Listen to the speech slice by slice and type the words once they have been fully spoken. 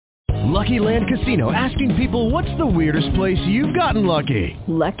Lucky Land Casino, asking people, what's the weirdest place you've gotten lucky?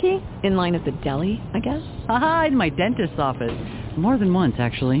 Lucky? In line at the deli, I guess? Aha, in my dentist's office. More than once,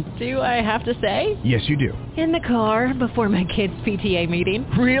 actually. Do I have to say? Yes, you do. In the car before my kids' PTA meeting.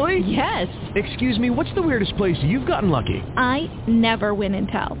 Really? Yes. Excuse me, what's the weirdest place you've gotten lucky? I never win and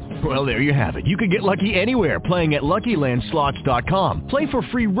tell. Well, there you have it. You can get lucky anywhere, playing at LuckyLandSlots.com. Play for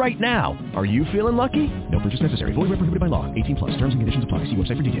free right now. Are you feeling lucky? No purchase necessary. Void where prohibited by law. 18 plus. Terms and conditions apply. See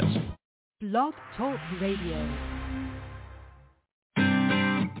website for details. Blog Talk Radio.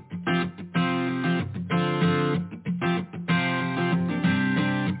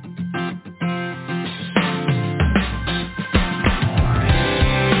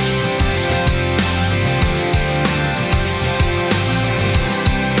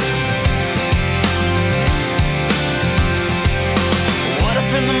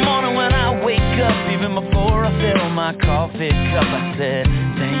 My coffee cup, I said,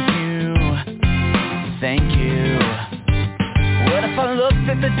 thank you. What if I looked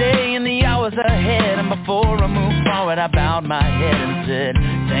at the day and the hours ahead, and before I moved forward I bowed my head and said,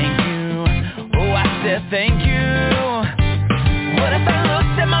 thank you. Oh, I said thank you. What if I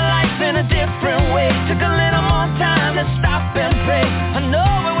looked at my life in a different way, took a little more time to stop and pray? I know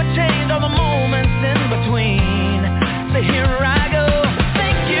it would change all the moments in between. So here I go.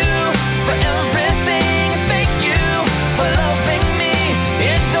 Thank you for everything. For loving me,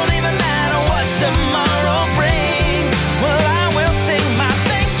 it don't even matter what tomorrow brings. Well, I will sing my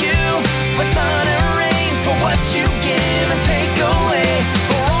thank you for sun and rain, for what you give and take away,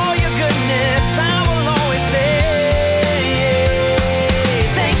 for all your goodness. I will always say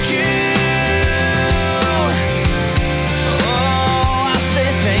thank you. Oh, I say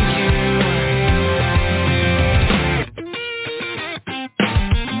thank you.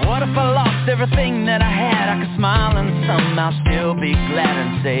 What if I lost everything that I had? I could smile and somehow still be glad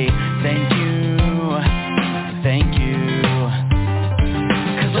and say thank you, thank you.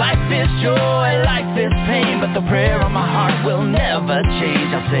 'Cause life is joy, life is pain, but the prayer on my heart will never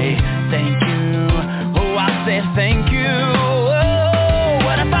change. I say thank you, oh I say thank you. Oh,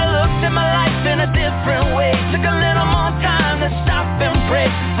 what if I looked at my life in a different way, took a little more time to stop and pray?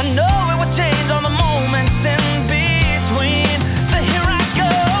 I know it would change all the moments in between. So here I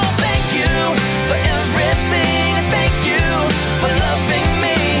go, thank you for everything. For loving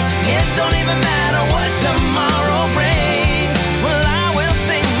me, it don't even matter what tomorrow brings. Well, I will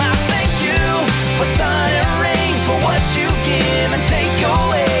sing my thank you for sun and rain, for what you give and take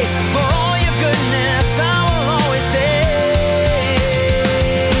away, for all your goodness. I will always say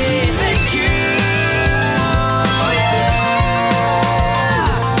thank you. Oh, yeah.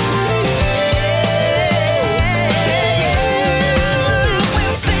 I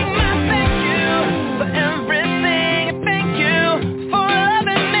will sing my thank you for everything. Thank you.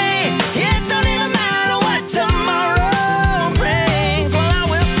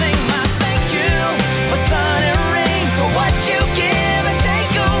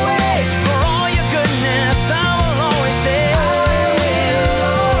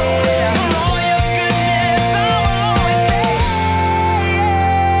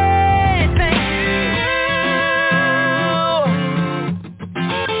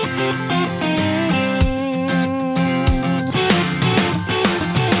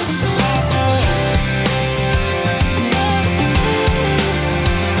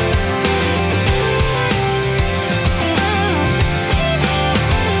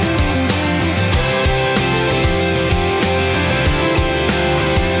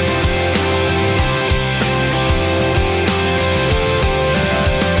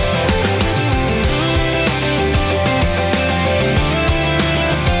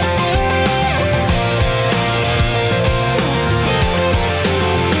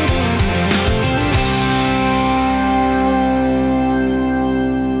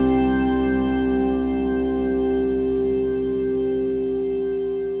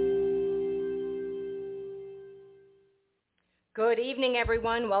 Good evening,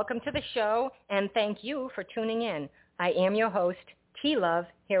 everyone. Welcome to the show, and thank you for tuning in. I am your host, T-Love,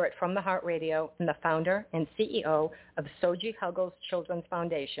 here at From the Heart Radio, and the founder and CEO of Soji Huggles Children's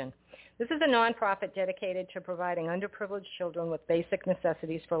Foundation. This is a nonprofit dedicated to providing underprivileged children with basic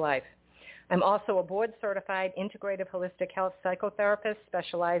necessities for life. I'm also a board-certified integrative holistic health psychotherapist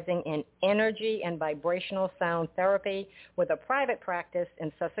specializing in energy and vibrational sound therapy with a private practice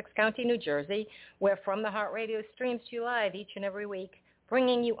in Sussex County, New Jersey, where From the Heart Radio streams to you live each and every week,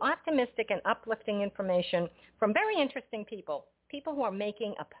 bringing you optimistic and uplifting information from very interesting people who are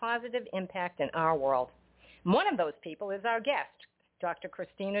making a positive impact in our world. One of those people is our guest, Dr.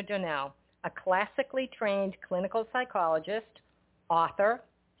 Christina Donnell, a classically trained clinical psychologist, author,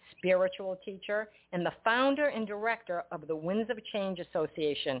 spiritual teacher, and the founder and director of the Winds of Change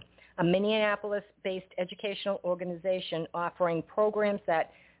Association, a Minneapolis-based educational organization offering programs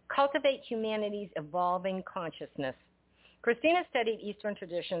that cultivate humanity's evolving consciousness. Christina studied Eastern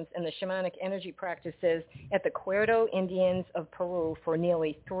traditions and the shamanic energy practices at the Cuerdo Indians of Peru for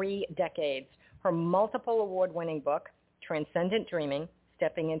nearly 3 decades. Her multiple award-winning book, Transcendent Dreaming,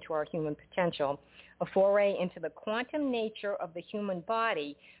 Stepping into Our Human Potential, a foray into the quantum nature of the human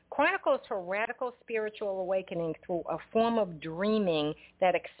body, chronicles her radical spiritual awakening through a form of dreaming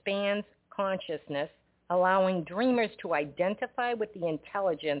that expands consciousness, allowing dreamers to identify with the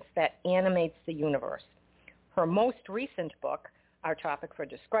intelligence that animates the universe. Her most recent book, our topic for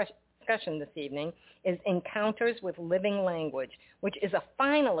discussion this evening, is Encounters with Living Language, which is a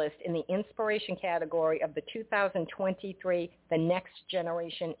finalist in the Inspiration category of the 2023 The Next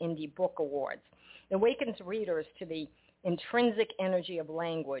Generation Indie Book Awards. It awakens readers to the intrinsic energy of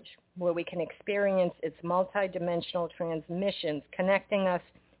language, where we can experience its multidimensional transmissions, connecting us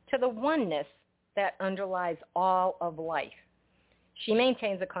to the oneness that underlies all of life. She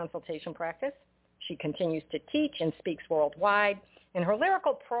maintains a consultation practice. She continues to teach and speaks worldwide, and her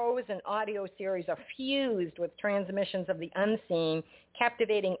lyrical prose and audio series are fused with transmissions of the unseen,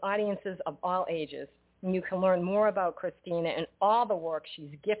 captivating audiences of all ages. And you can learn more about Christina and all the work she's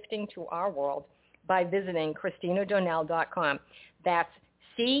gifting to our world by visiting ChristinaDonnell.com. That's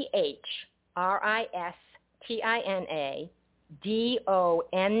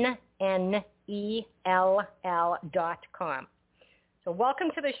ChristinaDonnell.com. So welcome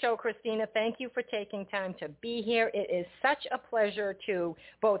to the show, Christina. Thank you for taking time to be here. It is such a pleasure to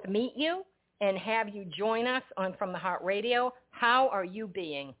both meet you and have you join us on From the Heart Radio. How are you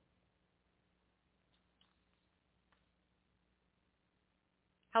being?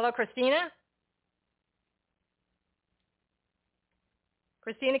 Hello, Christina?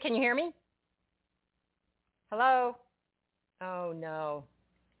 Christina, can you hear me? Hello? Oh, no.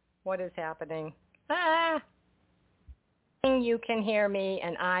 What is happening? You can hear me,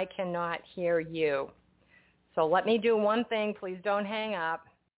 and I cannot hear you. So let me do one thing. Please don't hang up.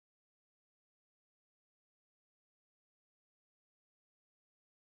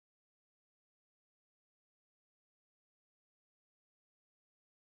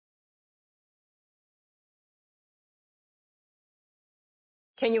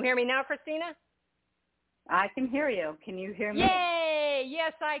 Can you hear me now, Christina? I can hear you. Can you hear me? Yay!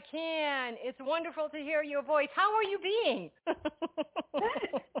 Yes, I can. It's wonderful to hear your voice. How are you being?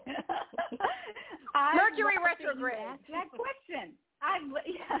 Mercury retrograde. That question. I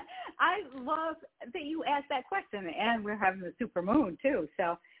love that you asked that question, and we're having the super moon too.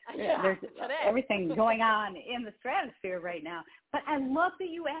 So there's everything going on in the stratosphere right now. But I love that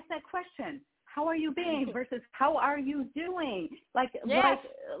you asked that question. How are you being versus how are you doing? Like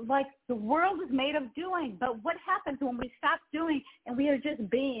the world is made of doing, but what happens when we stop doing and we are just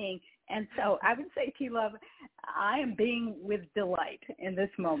being? And so I would say, T-Love, I am being with delight in this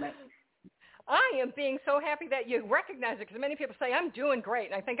moment. I am being so happy that you recognize it, because many people say, I'm doing great.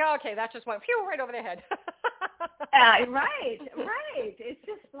 And I think, oh, okay, that just went right over their head. Right. It's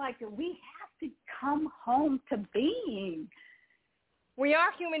just like we have to come home to being. We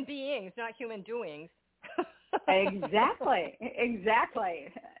are human beings, not human doings. Exactly.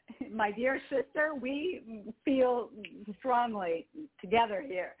 My dear sister, we feel strongly together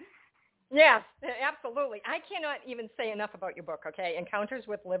here. Yes, absolutely. I cannot even say enough about your book, okay? Encounters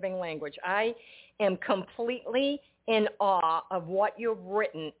with Living Language. I am completely in awe of what you've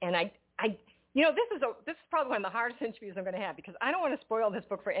written, and I you know, this is probably one of the hardest interviews I'm going to have, because I don't want to spoil this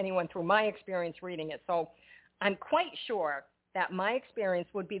book for anyone through my experience reading it. So I'm quite sure that my experience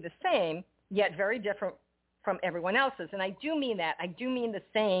would be the same, yet very different from everyone else's. And I do mean that. I do mean the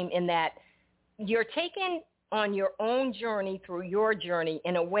same in that you're taken on your own journey through your journey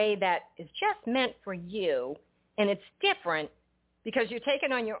in a way that is just meant for you, and it's different because you're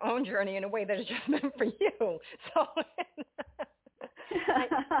taken on your own journey in a way that is just meant for you. So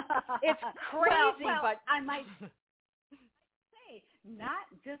it's crazy, well, but I might say not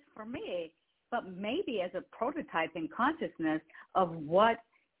just for me, but maybe as a prototype in consciousness of what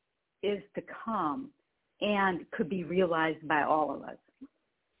is to come and could be realized by all of us.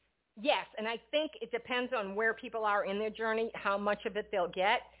 Yes, and I think it depends on where people are in their journey, how much of it they'll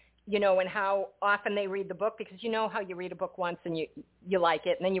get, you know, and how often they read the book, because you know how you read a book once and you like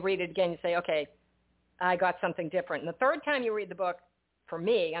it, and then you read it again and you say, okay, I got something different. And the third time you read the book, for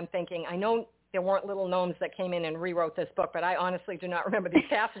me, I'm thinking, I know there weren't little gnomes that came in and rewrote this book, but I honestly do not remember these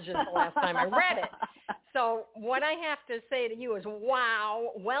passages the last time I read it. So what I have to say to you is,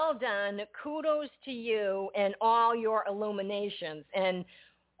 wow, well done, kudos to you and all your illuminations. And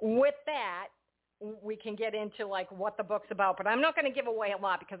with that, we can get into like what the book's about, but I'm not going to give away a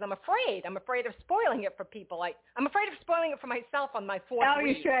lot because I'm afraid of spoiling it for people. I'm afraid of spoiling it for myself on my fourth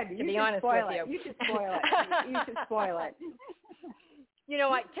read. You should. To be honest with you. You should spoil it. You should spoil it. You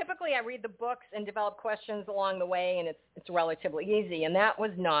know, typically I read the books and develop questions along the way, and it's relatively easy. And that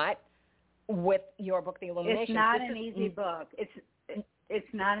was not with your book, The Illuminations. It's not an easy book.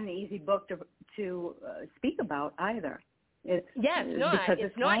 It's not an easy book to speak about either. It's not. Because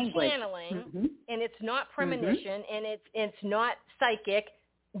it's not language. Channeling, and it's not premonition, and it's not psychic.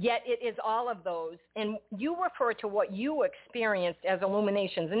 Yet it is all of those. And you refer to what you experienced as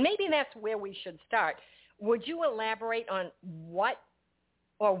illuminations, and maybe that's where we should start. Would you elaborate on what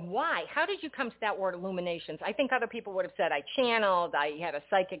or why? How did you come to that word illuminations? I think other people would have said I channeled, I had a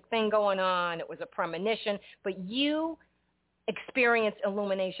psychic thing going on, it was a premonition, but you experienced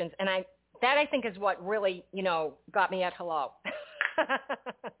illuminations, and I think is what really, got me at hello.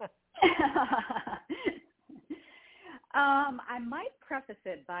 I might preface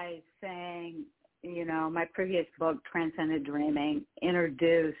it by saying, my previous book, Transcended Dreaming,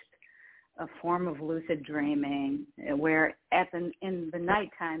 introduced a form of lucid dreaming where in the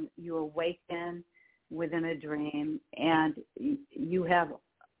nighttime you awaken within a dream and you have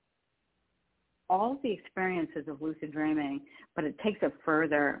all the experiences of lucid dreaming, but it takes it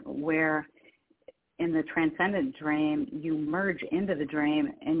further where in the transcendent dream you merge into the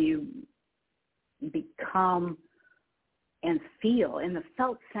dream and you become and feel in the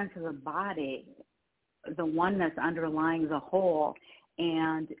felt sense of the body the oneness underlying the whole.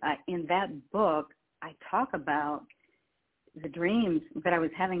 And in that book, I talk about the dreams that I was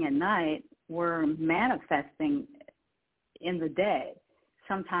having at night were manifesting in the day,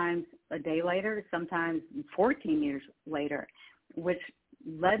 sometimes a day later, sometimes 14 years later, which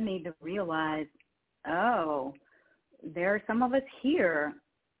led me to realize, there are some of us here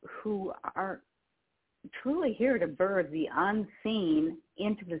who are truly here to birth the unseen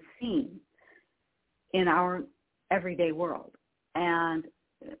into the seen in our everyday world. And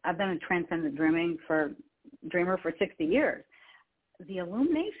I've been a transcendent dreamer for 60 years. The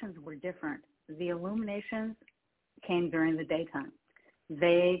illuminations were different. The illuminations came during the daytime.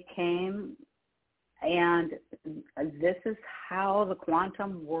 They came, and this is how the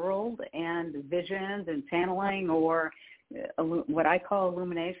quantum world and visions and channeling, or what I call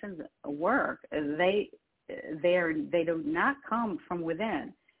illuminations, work. They do not come from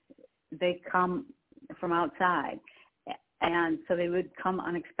within. They come from outside. And so they would come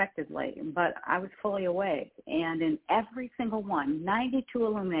unexpectedly, but I was fully awake. And in every single one, 92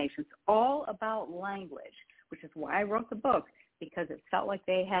 illuminations, all about language, which is why I wrote the book, because it felt like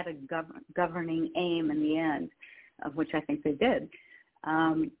they had a governing aim in the end, of which I think they did.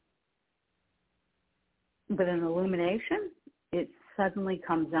 With an illumination, it suddenly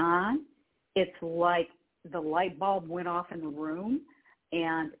comes on. It's like the light bulb went off in the room,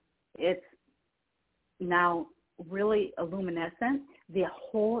 and it's now really illuminescent. The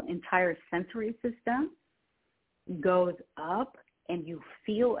whole entire sensory system goes up and you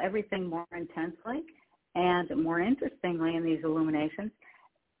feel everything more intensely. And more interestingly, in these illuminations,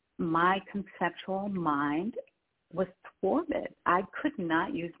 my conceptual mind was thwarted. I could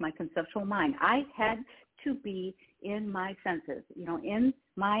not use my conceptual mind. I had to be in my senses, in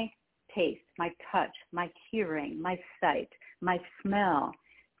my taste, my touch, my hearing, my sight, my smell,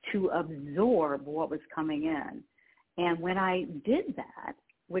 to absorb what was coming in. And when I did that,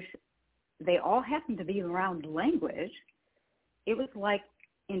 which they all happened to be around language, it was like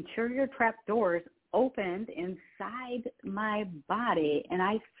interior trap doors opened inside my body, and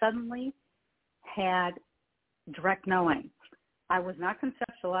I suddenly had direct knowing. I was not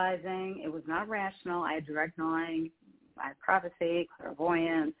conceptualizing. It was not rational. I had direct knowing. I had prophecy,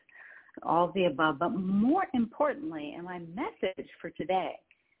 clairvoyance, all of the above. But more importantly, and my message for today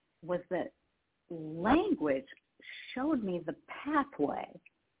was that language showed me the pathway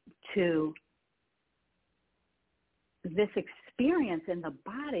to this experience in the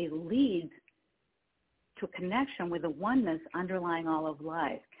body leads to connection with the oneness underlying all of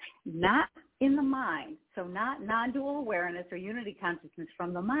life, not in the mind, so not non-dual awareness or unity consciousness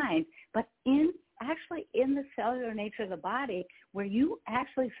from the mind, but actually in the cellular nature of the body, where you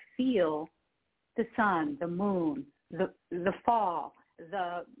actually feel the sun, the moon, the fall,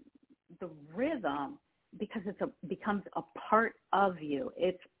 the rhythm, because it becomes a part of you.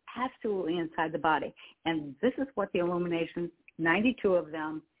 It's absolutely inside the body. And this is what the illuminations, 92 of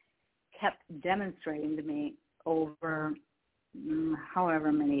them, kept demonstrating to me over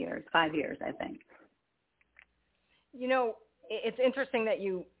however many years, 5 years, I think. It's interesting that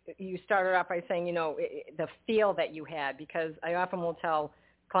you started off by saying, the feel that you had, because I often will tell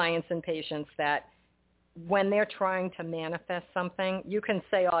clients and patients that when they're trying to manifest something, you can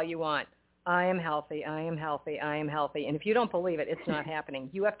say all you want. I am healthy, I am healthy, I am healthy. And if you don't believe it, it's not happening.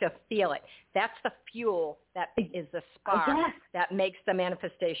 You have to feel it. That's the fuel, that is the spark that makes the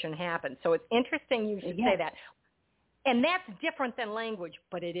manifestation happen. So it's interesting you should say that. And that's different than language,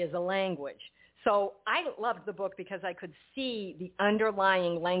 but it is a language. So I loved the book because I could see the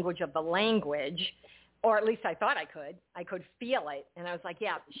underlying language of the language, or at least I thought I could. I could feel it. And I was like,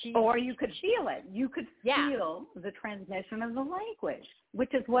 or you could feel it. You could feel the transmission of the language,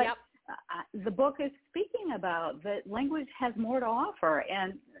 which is what the book is speaking about, that language has more to offer.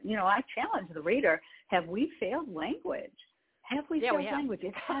 And, I challenge the reader, have we failed language? Have we failed language?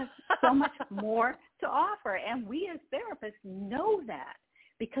 It has so much more to offer. And we as therapists know that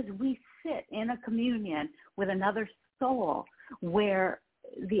because we sit in a communion with another soul where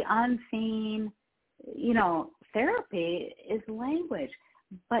the unseen, therapy is language.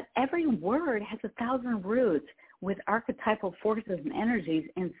 But every word has 1,000 roots with archetypal forces and energies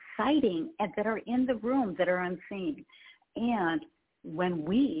inciting and that are in the room that are unseen. And when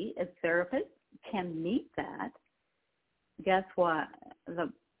we as therapists can meet that, guess what?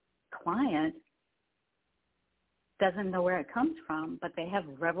 The client doesn't know where it comes from, but they have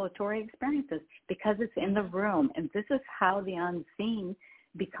revelatory experiences because it's in the room. And this is how the unseen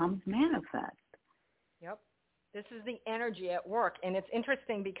becomes manifest. Yep. This is the energy at work. And it's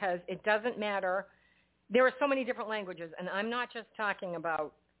interesting because it doesn't matter. There are so many different languages, and I'm not just talking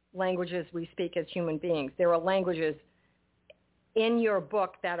about languages we speak as human beings. There are languages in your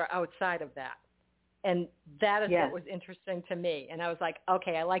book that are outside of that. And that is what was interesting to me. And I was like,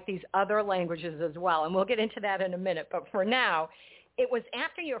 okay, I like these other languages as well. And we'll get into that in a minute. But for now, it was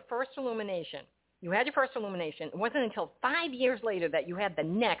after your first illumination. You had your first illumination. It wasn't until 5 years later that you had the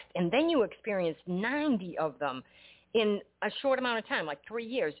next. And then you experienced 90 of them in a short amount of time, like 3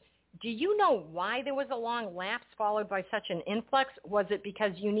 years. Do you know why there was a long lapse followed by such an influx? Was it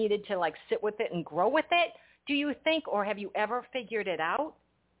because you needed to sit with it and grow with it, do you think? Or have you ever figured it out?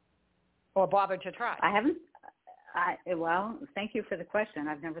 Or bothered to try? I haven't. Well, thank you for the question.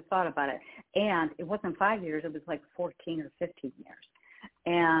 I've never thought about it. And it wasn't 5 years. It was like 14 or 15 years.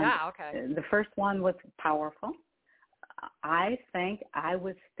 And the first one was powerful. I think I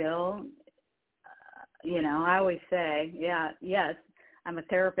was still, I always say, yes, I'm a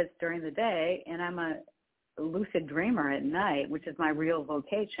therapist during the day, and I'm a lucid dreamer at night, which is my real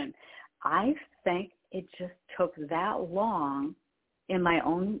vocation. I think it just took that long in my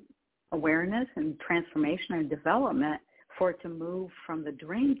own awareness and transformation and development for it to move from the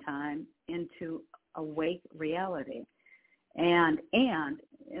dream time into awake reality. And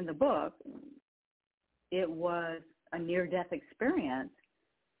in the book, it was a near-death experience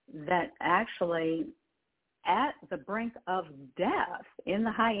that actually at the brink of death in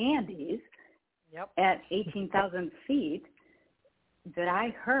the high Andes at 18,000 feet that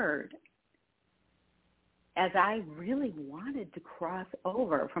I heard as I really wanted to cross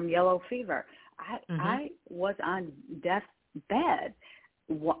over from yellow fever. I was on death's bed,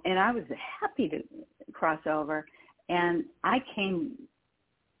 and I was happy to cross over, and I came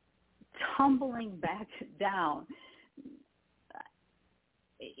tumbling back down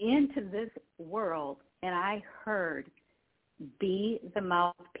into this world, and I heard, be the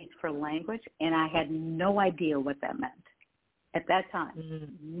mouthpiece for language, and I had no idea what that meant at that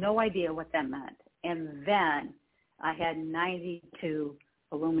time. No idea what that meant. And then I had 92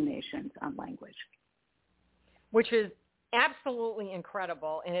 illuminations on language. Which is absolutely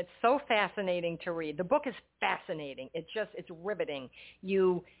incredible, and it's so fascinating to read. The book is fascinating. It's riveting.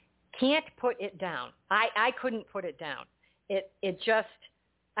 You can't put it down. I couldn't put it down. It just,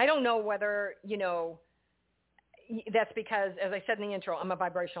 I don't know whether, that's because, as I said in the intro, I'm a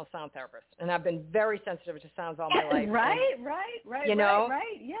vibrational sound therapist, and I've been very sensitive to sounds all my life. Right.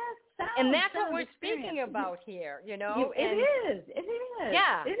 Yes, sound, and that's what we're speaking about here, It is.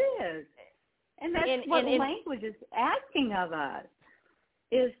 Yeah. It is. And that's what language is asking of us,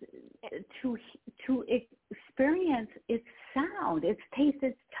 is to experience its sound, its taste,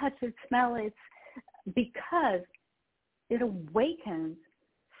 its touch, its smell, because it awakens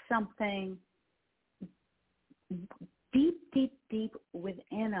something deep, deep, deep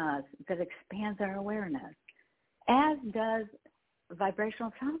within us that expands our awareness, as does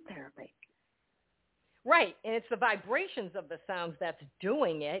vibrational sound therapy. Right, and it's the vibrations of the sounds that's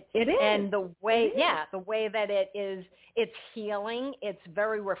doing it. It is. And the way, the way that it's healing, it's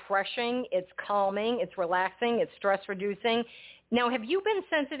very refreshing, it's calming, it's relaxing, it's stress reducing. Now, have you been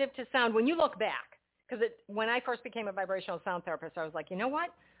sensitive to sound when you look back? Because when I first became a vibrational sound therapist, I was like, you know what?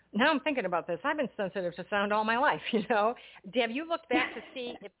 now I'm thinking about this. I've been sensitive to sound all my life, you know. Have you looked back to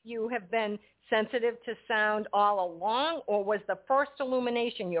see if you have been sensitive to sound all along, or was the first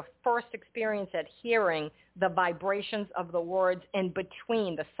illumination your first experience at hearing the vibrations of the words and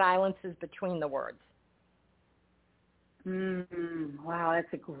between, the silences between the words? Wow,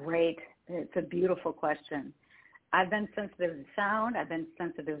 it's a beautiful question. I've been sensitive to sound. I've been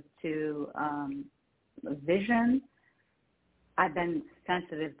sensitive to vision. I've been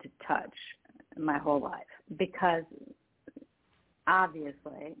sensitive to touch my whole life because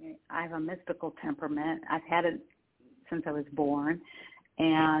obviously I have a mystical temperament. I've had it since I was born,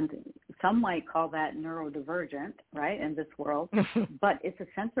 and some might call that neurodivergent, right, in this world, but it's a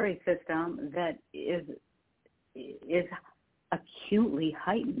sensory system that is acutely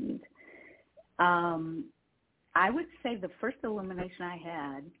heightened. I would say the first illumination I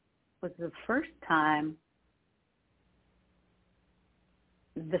had was the first time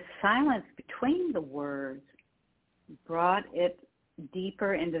the silence between the words brought it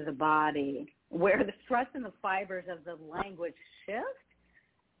deeper into the body, where the thrust and the fibers of the language shift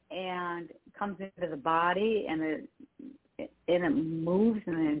and comes into the body, and it moves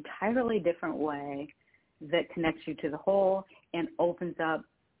in an entirely different way that connects you to the whole and opens up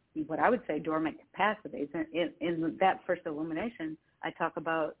what I would say dormant capacities. In that first illumination, I talk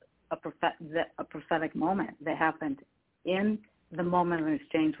about a prophetic moment that happened in the moment of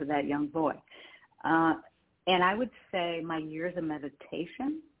exchange with that young boy. And I would say my years of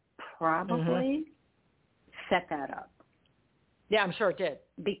meditation probably set that up. Yeah, I'm sure it did.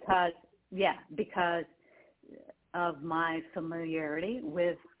 Because of my familiarity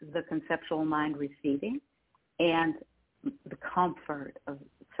with the conceptual mind receiving and the comfort of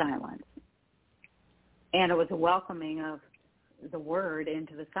silence. And it was a welcoming of the word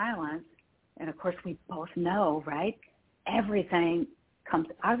into the silence. And, of course, we both know, right, everything comes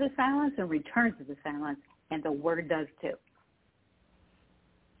out of the silence and returns to the silence, and the word does too.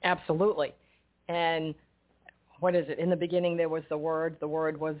 Absolutely. And what is it? In the beginning there was the Word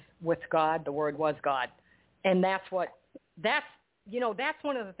was with God, the Word was God. And that's one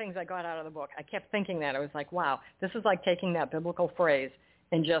of the things I got out of the book. I kept thinking that. I was like, wow, this is like taking that biblical phrase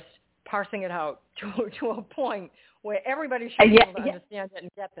and just parsing it out to a point where everybody should be able to understand it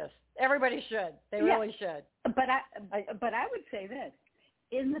and get this. Everybody should. They really should. But I would say this.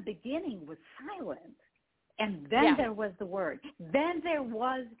 In the beginning was silence, and then there was the Word. Then there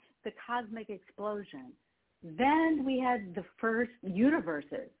was the cosmic explosion. Then we had the first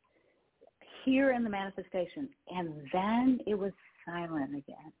universes here in the manifestation, and then it was silent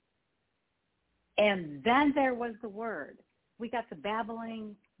again. And then there was the Word. We got the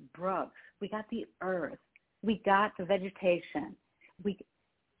babbling brooks. We got the earth. We got the vegetation.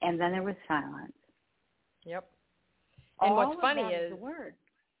 And then there was silence. Yep. And all what's funny is the Word.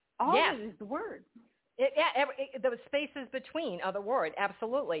 All of it is the Word. The spaces between are the Word,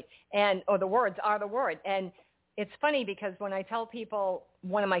 absolutely, or the words are the Word. And it's funny because when I tell people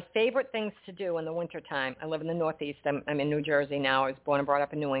one of my favorite things to do in the wintertime, I live in the Northeast. I'm in New Jersey now. I was born and brought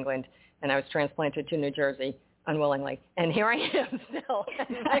up in New England, and I was transplanted to New Jersey unwillingly. And here I am still.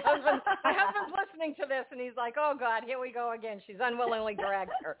 My husband's listening to this, and he's like, oh, God, here we go again. She's unwillingly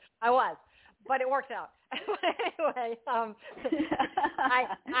dragged her. I was. But it worked out. Anyway,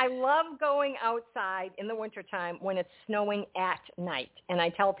 I love going outside in the wintertime when it's snowing at night. And I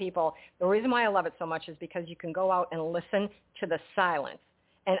tell people the reason why I love it so much is because you can go out and listen to the silence.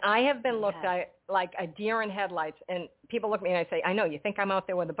 And I have been looked at like a deer in headlights. And people look at me and I say, I know, you think I'm out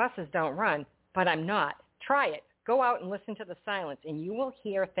there where the buses don't run, but I'm not. Try it. Go out and listen to the silence, and you will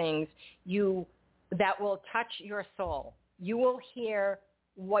hear things that will touch your soul. You will hear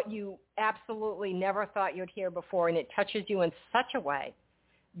what you absolutely never thought you'd hear before, and it touches you in such a way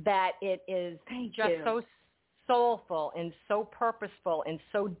that it is so soulful and so purposeful and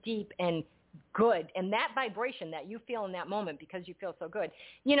so deep and good. And that vibration that you feel in that moment because you feel so good,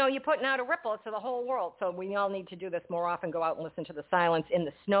 you're putting out a ripple to the whole world. So we all need to do this more often, go out and listen to the silence in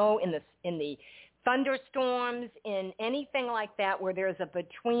the snow, in the thunderstorms, in anything like that where there's a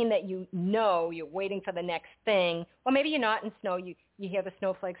between that you're waiting for the next thing. Or maybe you're not in snow, you hear the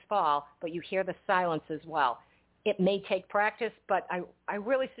snowflakes fall, but you hear the silence as well. It may take practice, but I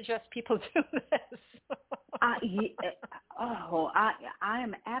really suggest people do this. I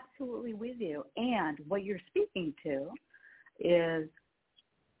am absolutely with you. And what you're speaking to is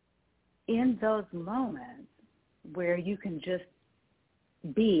in those moments where you can just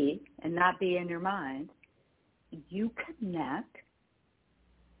be and not be in your mind, you connect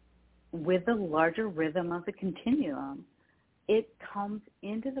with the larger rhythm of the continuum. It comes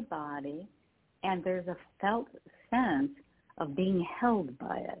into the body, and there's a felt sense of being held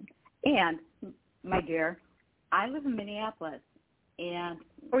by it. And, my dear, I live in Minneapolis, and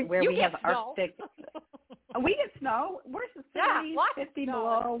where we have Arctic. We get snow. We're 70, 50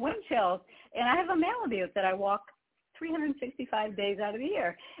 below wind chills. And I have a Malamute that I walk 365 days out of the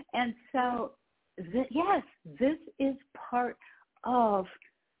year. And so, yes, this is part of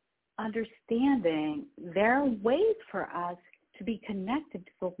understanding there are ways for us to be connected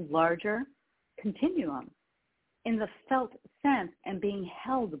to the larger continuum in the felt sense and being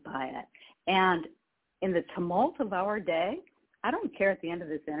held by it. And in the tumult of our day, I don't care at the end of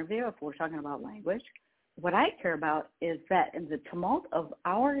this interview if we're talking about language. What I care about is that in the tumult of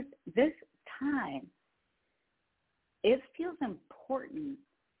this time, it feels important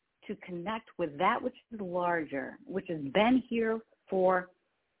to connect with that which is larger, which has been here for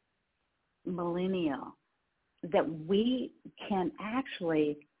millennia, that we can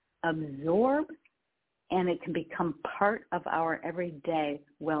actually absorb and it can become part of our everyday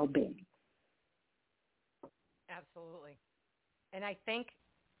well-being. Absolutely. And I think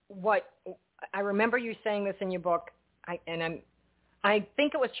I remember you saying this in your book, I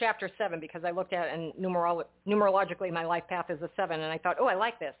think it was chapter 7 because I looked at it and numerologically my life path is a 7, and I thought, I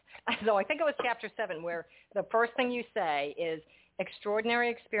like this. So I think it was chapter 7 where the first thing you say is, extraordinary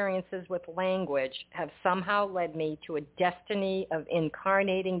experiences with language have somehow led me to a destiny of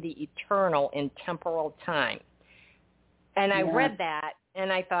incarnating the eternal in temporal time. And I read that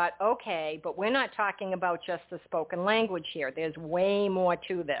and I thought, okay, but we're not talking about just the spoken language here. There's way more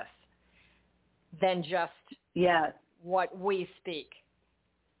to this than just what we speak.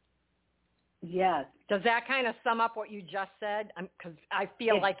 Yes. Does that kind of sum up what you just said? Because I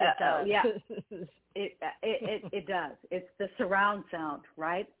feel like it does. Yeah. It does. It's the surround sound,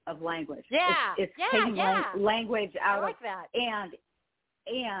 right, of language. Yeah. It's taking language out I like that. And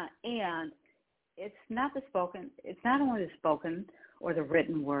it's not the spoken. It's not only the spoken or the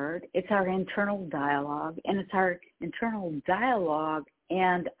written word. It's our internal dialogue, and it's our internal dialogue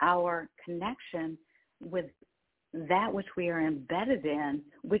and our connection with that which we are embedded in,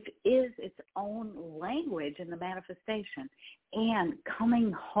 which is its own language in the manifestation, and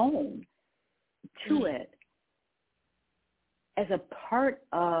coming home to it as a part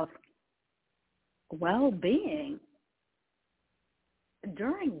of well-being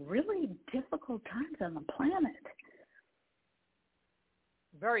during really difficult times on the planet.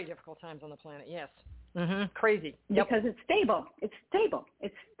 Very difficult times on the planet, yes. Crazy. Because it's stable. It's stable.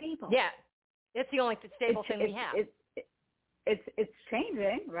 Yeah. It's the only stable thing we have. It's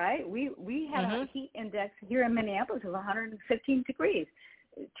changing, right? We had a heat index here in Minneapolis of 115 degrees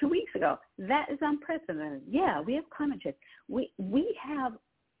 2 weeks ago. That is unprecedented. Yeah, we have climate change. We have,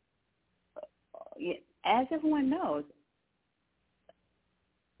 as everyone knows,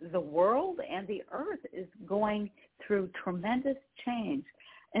 the world and the earth is going through tremendous change.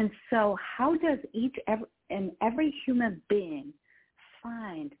 And so how does every human being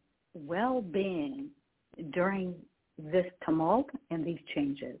find well-being during this tumult and these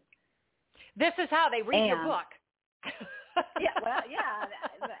changes? This is how they read your book.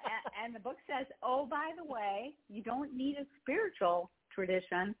 And the book says, oh, by the way, you don't need a spiritual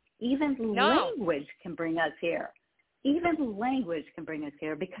tradition. Even language can bring us here. Even language can bring us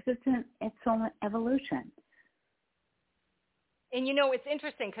here because it's its own evolution. And, it's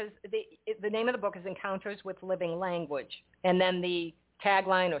interesting because the name of the book is Encounters with Living Language. And then the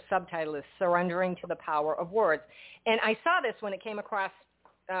tagline or subtitle is Surrendering to the Power of Words. And I saw this when it came across,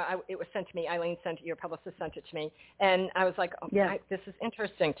 it was sent to me, Eileen your publicist sent it to me, and I was like, this is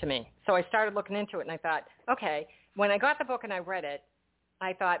interesting to me. So I started looking into it, and I thought, okay, when I got the book and I read it,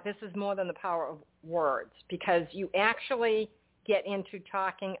 I thought this is more than the power of words, because you actually get into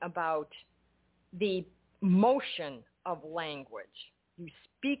talking about the motion of language. You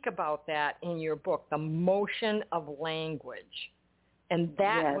speak about that in your book, the motion of language. And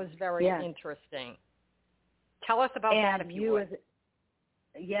that was very interesting. Tell us about that if you would.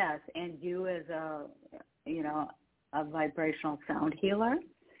 Yes, and you as a vibrational sound healer,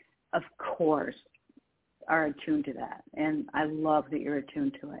 of course, are attuned to that. And I love that you're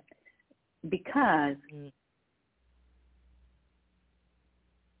attuned to it because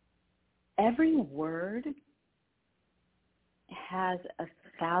every word has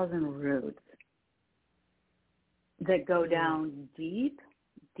 1,000 roots that go down deep,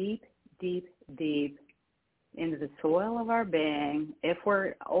 deep, deep, deep into the soil of our being, if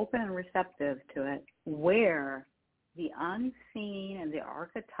we're open and receptive to it, where the unseen and the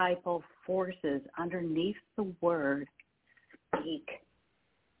archetypal forces underneath the word speak.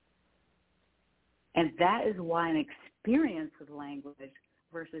 And that is why an experience with language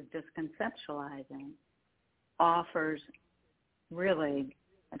versus just conceptualizing offers really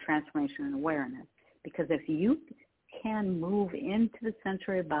a transformation in awareness. Because if you can move into the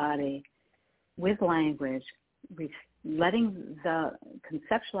sensory body with language, letting the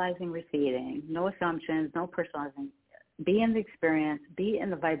conceptualizing receding, no assumptions, no personalizing, be in the experience, be in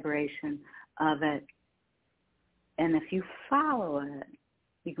the vibration of it. And if you follow it,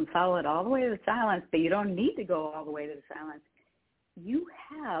 you can follow it all the way to the silence, but you don't need to go all the way to the silence. You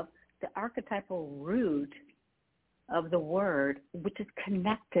have the archetypal root of the word, which is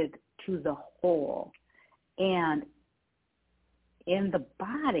connected to the whole. And in the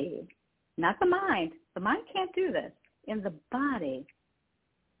body, not the mind can't do this. In the body,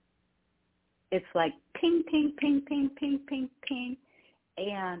 it's like ping, ping, ping, ping, ping, ping, ping,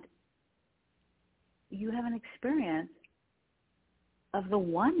 and you have an experience of the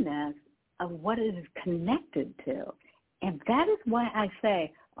oneness of what it is connected to. And that is why I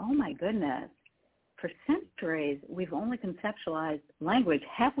say, oh my goodness, for centuries we've only conceptualized language.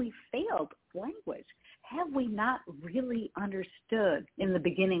 Have we failed language? Have we not really understood in the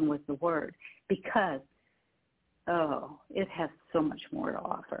beginning with the word? Because, it has so much more to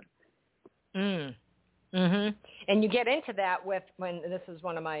offer. Mm-hmm. And you get into that with, when this is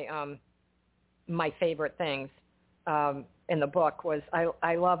one of my my favorite things in the book, was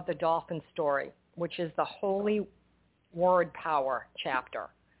I love the dolphin story, which is the holy word power chapter.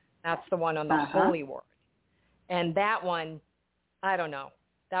 That's the one on the holy word. And that one, I don't know,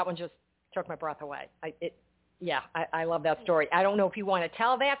 that one just took my breath away. I love that story. I don't know if you want to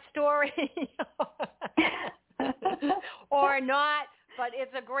tell that story or not, but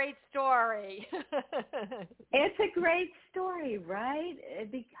it's a great story. It's a great story, right?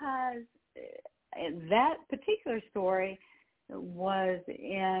 Because that particular story was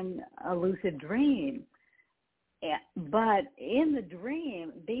in a lucid dream. But in the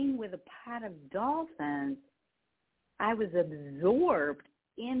dream, being with a pod of dolphins, I was absorbed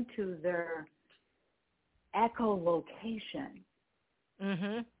into their echolocation,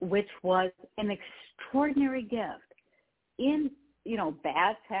 which was an extraordinary gift.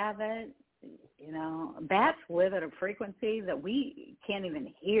 Bats have it. Bats live at a frequency that we can't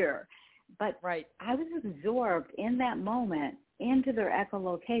even hear. But I was absorbed in that moment into their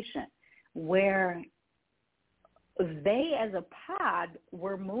echolocation, where they as a pod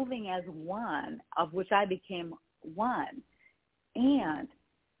were moving as one, of which I became one. And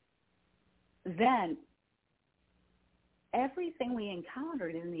then everything we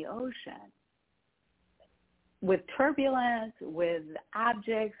encountered in the ocean, with turbulence, with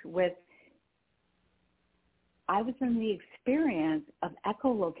objects, I was in the experience of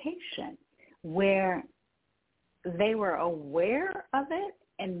echolocation, where they were aware of it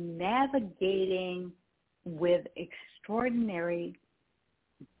and navigating with extraordinary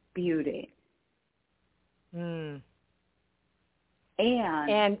beauty. And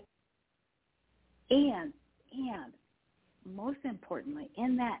most importantly,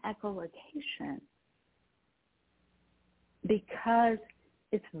 in that echolocation, because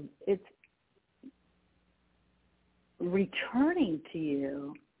it's returning to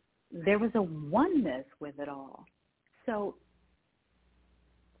you, there was a oneness with it all. So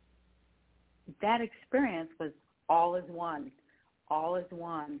that experience was all is one,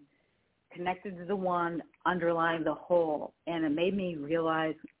 connected to the one, underlying the whole. And it made me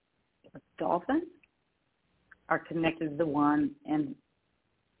realize dolphins are connected to the one and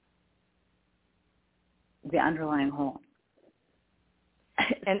the underlying whole.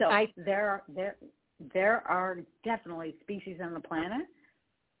 And so there are definitely species on the planet,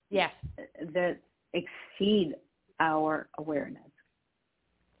 that exceed our awareness.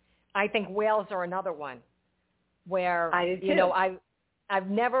 I think whales are another one, where I've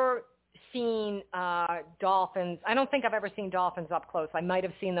never seen dolphins. I don't think I've ever seen dolphins up close. I might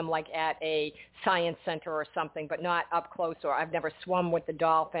have seen them like at a science center or something, but not up close. Or I've never swum with the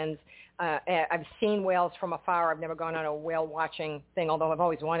dolphins. I've seen whales from afar. I've never gone on a whale watching thing, although I've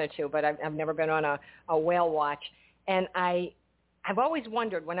always wanted to, but I've never been on a whale watch. And I've always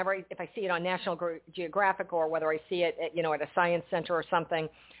wondered, if I see it on National Geographic, or whether I see it at a science center or something,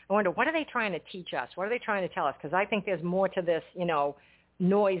 I wonder, what are they trying to teach us? What are they trying to tell us? Because I think there's more to this,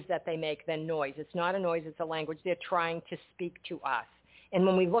 noise that they make than noise. It's not a noise, it's a language. They're trying to speak to us. And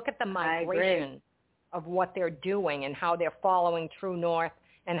when we look at the migration of what they're doing and how they're following true north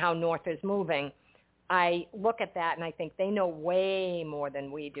and how north is moving, I look at that and I think they know way more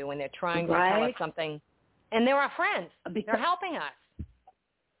than we do, and they're trying to tell us something. And they're our friends. They're helping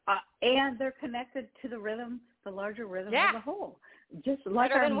us. And they're connected to the rhythm, the larger rhythm of the whole. Just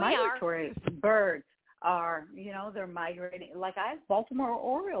like our migratory birds are, they're migrating. Like I have Baltimore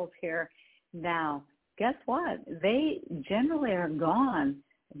Orioles here now, guess what? They generally are gone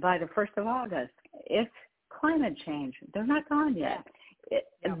by the 1st of August. It's climate change. They're not gone yet.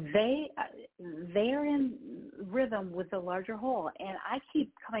 They're in rhythm with the larger whole. And I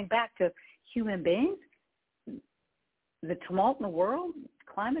keep coming back to human beings, the tumult in the world,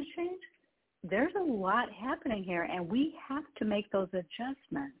 climate change. There's a lot happening here, and we have to make those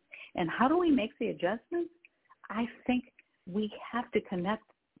adjustments. And how do we make the adjustments? I think we have to connect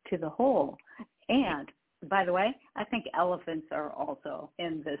to the whole. And, by the way, I think elephants are also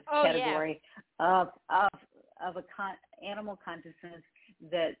in this category of animal consciousness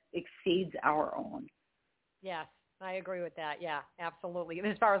that exceeds our own. Yes, I agree with that. Yeah, absolutely.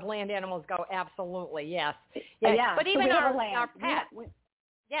 As far as land animals go, absolutely, yes. Yeah. But even our pets.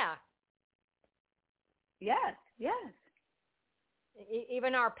 Yes.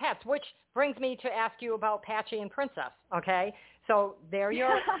 Even our pets, which brings me to ask you about Patchy and Princess, okay? So they're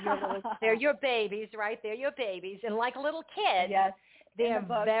your they're your babies, right? They're your babies. And like little kids, they're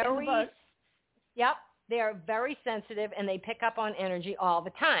they're very sensitive, and they pick up on energy all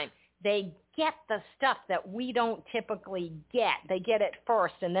the time. They get the stuff that we don't typically get. They get it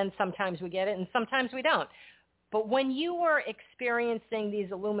first, and then sometimes we get it, and sometimes we don't. But when you were experiencing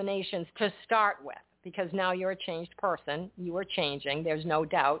these illuminations to start with, because now you're a changed person, you were changing, there's no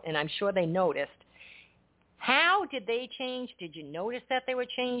doubt, and I'm sure they noticed. How did they change? Did you notice that they were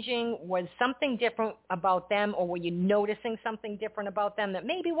changing? Was something different about them, or were you noticing something different about them that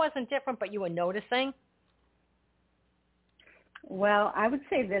maybe wasn't different, but you were noticing? Well, I would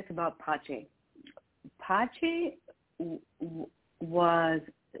say this about Patchy. Patchy was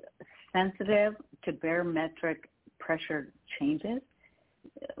sensitive to barometric pressure changes.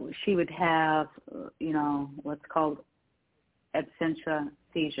 She would have, what's called absentia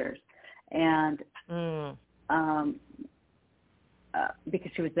seizures. And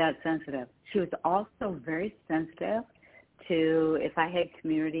because she was that sensitive. She was also very sensitive to if I had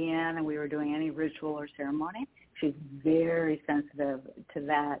community in and we were doing any ritual or ceremony, she was very sensitive to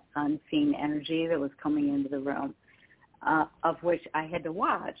that unseen energy that was coming into the room, of which I had to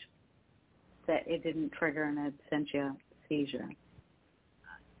watch that it didn't trigger an absentia seizure.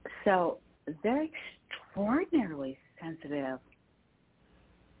 So they're extraordinarily sensitive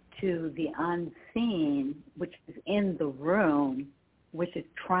to the unseen, which is in the room, which is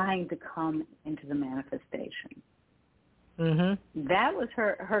trying to come into the manifestation. Mm-hmm. That was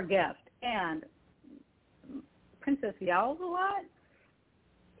her gift. And Princess Yowza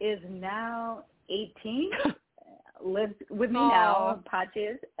is now 18, lives with me now. Patchy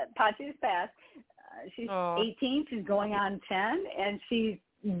is passed. She's 18. She's going on 10, and she's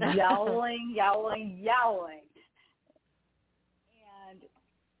yowling. And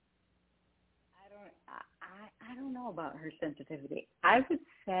I don't know about her sensitivity. I would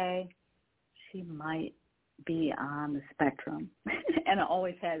say she might be on the spectrum, and it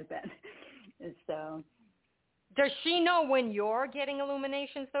always has been. So, does she know when you're getting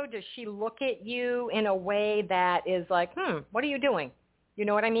illuminations, though? Does she look at you in a way that is like, what are you doing? You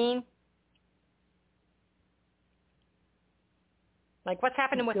know what I mean? Like, what's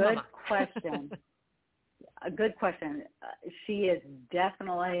happening with Mama? A good question. She is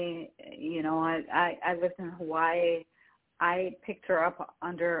definitely, I lived in Hawaii. I picked her up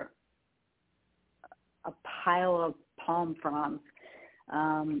under a pile of palm fronds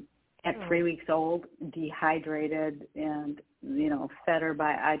at 3 weeks old, dehydrated, and, fed her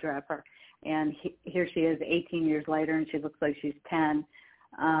by eyedropper. And here she is 18 years later, and she looks like she's 10.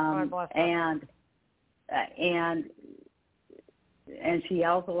 And she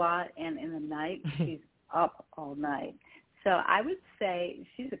yells a lot, and in the night, she's up all night. So I would say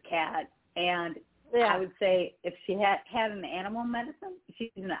she's a cat, and I would say if she had an animal medicine,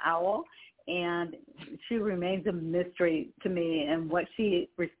 she's an owl, and she remains a mystery to me and what she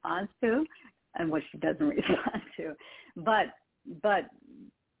responds to and what she doesn't respond to. But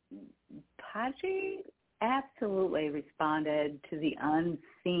Patchy absolutely responded to the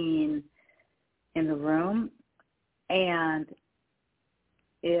unseen in the room, and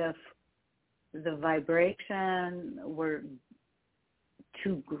if the vibration were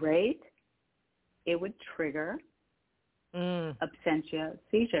too great, it would trigger absentia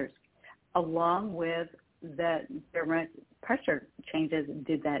seizures, along with the dormant pressure changes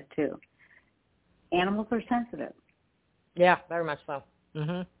did that too. Animals are sensitive. Yeah, very much so.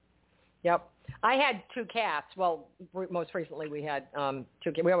 Mm-hmm. Yep. I had 2 cats. Well, most recently we had 2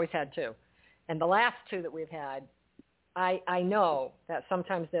 cats. We always had 2. And the last 2 that we've had, I know that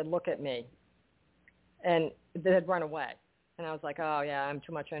sometimes they'd look at me and they'd run away. And I was like, oh, yeah, I'm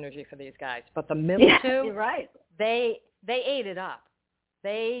too much energy for these guys. But the middle 2, you're right. They ate it up.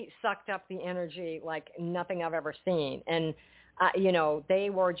 They sucked up the energy like nothing I've ever seen. And, they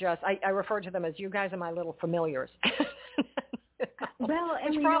were just, I refer to them as, you guys are my little familiars. Well,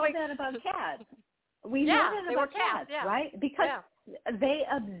 and we know that about cats. We know that about cats, right? Because they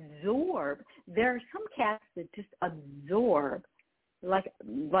absorb. There are some cats that just absorb, like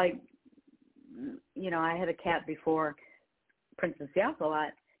I had a cat before, Princess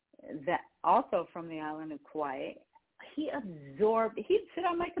Yakalot, that also from the island of Kauai. He'd sit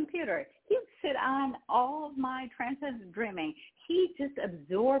on my computer. He'd sit on all of my transcendent dreaming. He just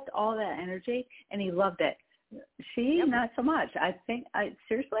absorbed all that energy, and he loved it. She, not so much. I think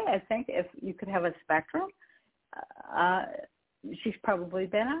if you could have a spectrum, she's probably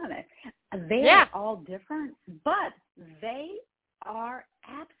been on it. They are all different, but they are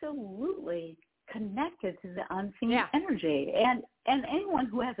absolutely connected to the unseen energy. And anyone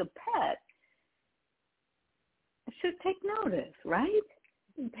who has a pet should take notice, right?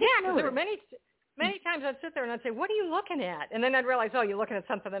 Because there were many times I'd sit there and I'd say, what are you looking at? And then I'd realize, oh, you're looking at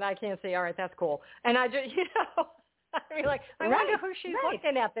something that I can't see. All right, that's cool. And I just, I'd be like, I wonder who she's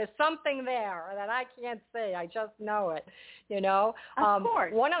looking at. There's something there that I can't see. I just know it, Of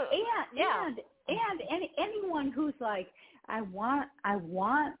course. And anyone who's like, I want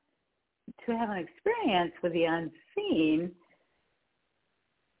to have an experience with the unseen,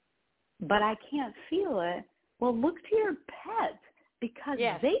 but I can't feel it. Well, look to your pets because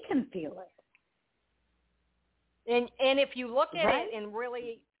they can feel it. And if you look at it in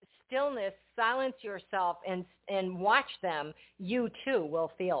really stillness, silence yourself and watch them, you too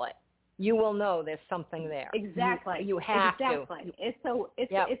will feel it. You will know there's something there. Exactly. You have to.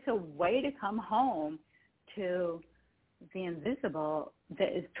 It's a way to come home to the invisible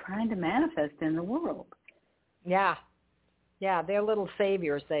that is trying to manifest in the world. Yeah, they're little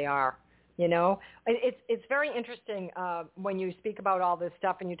saviors. They are. It's very interesting when you speak about all this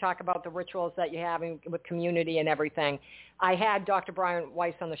stuff and you talk about the rituals that you have with community and everything. I had Dr. Brian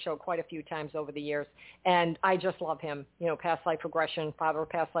Weiss on the show quite a few times over the years, and I just love him. Past life regression, father of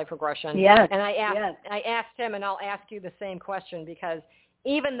past life regression. Yes. And I asked him, and I'll ask you the same question, because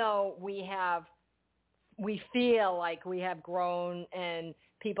even though we feel like we have grown and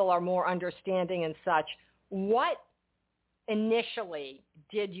people are more understanding and such, what initially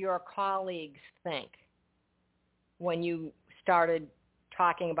did your colleagues think when you started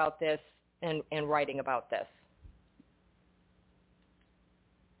talking about this and writing about this?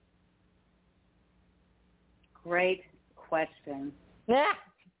 Great question. Yeah.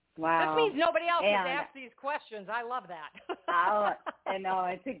 Wow. This means nobody else has asked these questions. I love that. I know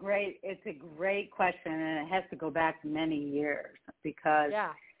it's a great question, and it has to go back many years because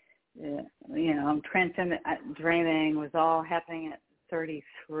transcendent dreaming was all happening at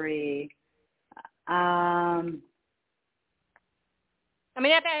 33. I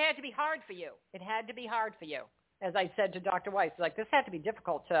mean, that had to be hard for you. It had to be hard for you. As I said to Dr. Weiss, like, this had to be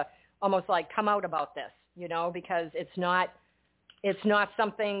difficult to almost like come out about this, because it's not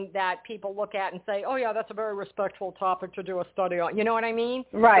something that people look at and say, oh, yeah, that's a very respectful topic to do a study on. You know what I mean?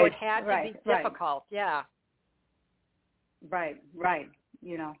 Right. So it had to be difficult. Yeah. Right.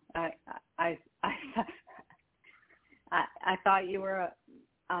 I thought you were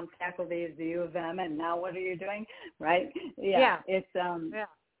on faculty of the U of M, and now what are you doing? Right? Yeah. It's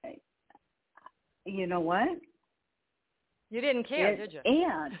you know what? You didn't care, did you?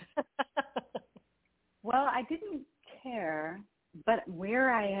 And well, I didn't care, but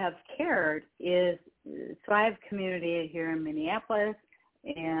where I have cared is, so I have community here in Minneapolis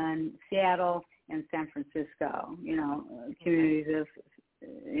and Seattle and San Francisco, communities of,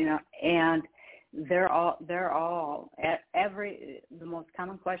 and they're all at the most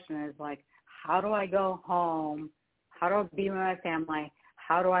common question is like, how do I go home? How do I be with my family?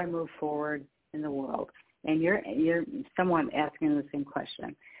 How do I move forward in the world? And you're somewhat asking the same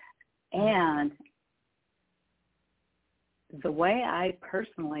question. And the way I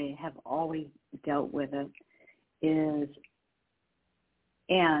personally have always dealt with it is,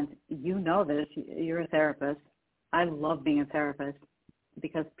 and you know this, you're a therapist. I love being a therapist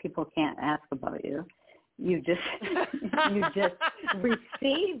because people can't ask about you. You just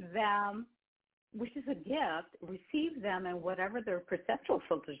receive them, which is a gift. Receive them and whatever their perceptual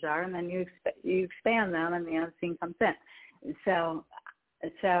filters are, and then you expand them, and the unseen comes in. So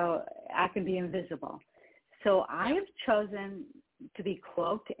I can be invisible. So I have chosen to be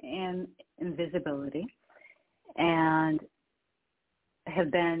cloaked in invisibility and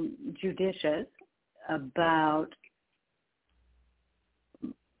have been judicious about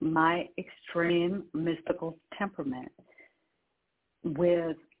my extreme mystical temperament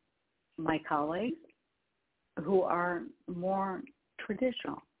with my colleagues who are more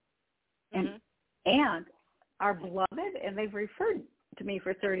traditional. And are beloved, and they've referred to me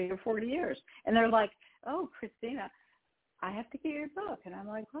for 30 or 40 years. And they're like, oh, Christina, I have to get your book. And I'm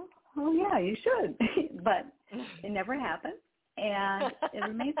like, oh yeah, you should. But it never happened, and it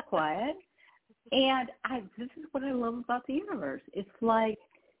remains quiet. And this is what I love about the universe. It's like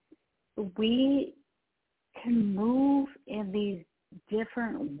we can move in these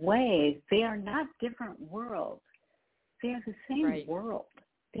different ways. They are not different worlds. They are the same world.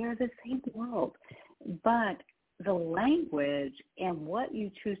 They are the same world. But the language and what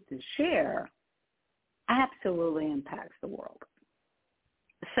you choose to share absolutely impacts the world.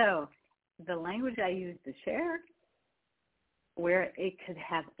 So the language I use to share, where it could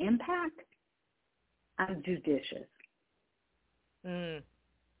have impact, I'm judicious.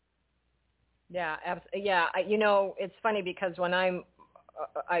 Yeah, yeah. It's funny because when a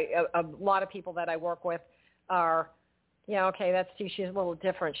lot of people that I work with are, that's she's a little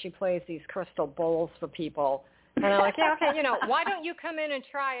different. She plays these crystal bowls for people. And I'm like, yeah, okay, why don't you come in and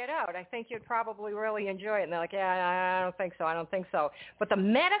try it out? I think you'd probably really enjoy it. And they're like, yeah, I don't think so. But the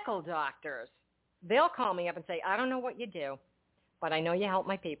medical doctors, they'll call me up and say, I don't know what you do, but I know you help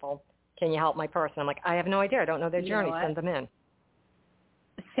my people. Can you help my person? I'm like, I have no idea. I don't know their journey. Send them in.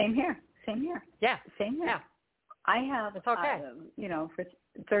 Same here. Yeah. Same here. Yeah. I have, it's okay. For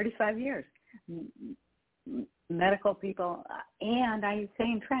 35 years, medical people, and I say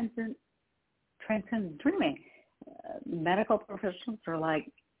in transcendent dreaming, medical professionals are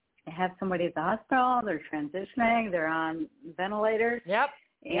like, have somebody at the hospital, they're transitioning, they're on ventilators,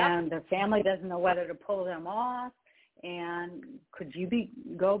 and their family doesn't know whether to pull them off, and could you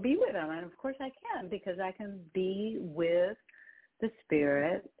go be with them? And of course I can, because I can be with the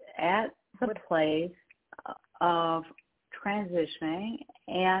spirit at the place of transitioning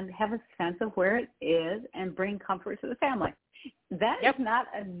and have a sense of where it is and bring comfort to the family. That is not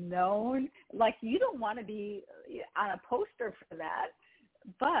a known, like you don't want to be on a poster for that,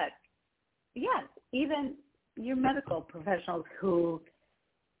 but yes, even your medical professionals who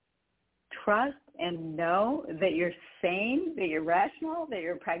trust and know that you're sane, that you're rational, that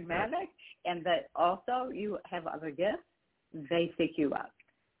you're pragmatic, and that also you have other gifts, they seek you out.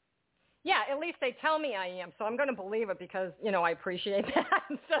 Yeah, at least they tell me I am, so I'm going to believe it because, I appreciate that.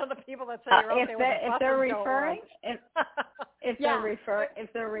 Instead of the people that say you're okay if they're referring,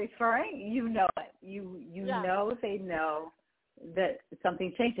 if they're referring, you know it. You know they know that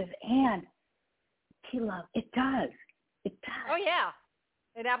something changes, and T-Love, it does. It does. Oh yeah,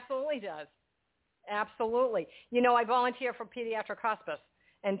 it absolutely does. Absolutely. I volunteer for pediatric hospice,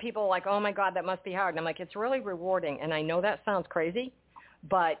 and people are like, oh my God, that must be hard. And I'm like, it's really rewarding, and I know that sounds crazy,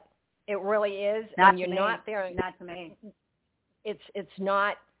 but it really is, and you're not there. Not to me. It's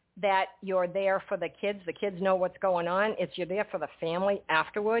not that you're there for the kids. The kids know what's going on. It's you're there for the family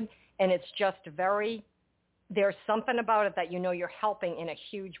afterward, and it's just there's something about it that you're helping in a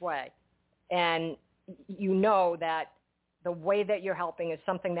huge way, and you know that the way that you're helping is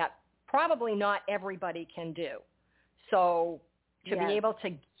something that probably not everybody can do. So to be able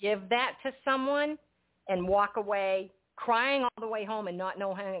to give that to someone and walk away crying all the way home and not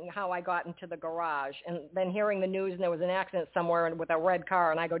knowing how I got into the garage, and then hearing the news and there was an accident somewhere with a red car,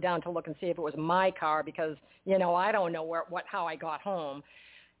 and I go down to look and see if it was my car because, I don't know how I got home.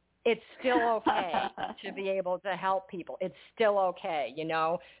 It's still okay to be able to help people. It's still okay,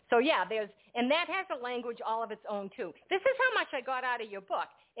 So yeah, and that has a language all of its own too. This is how much I got out of your book.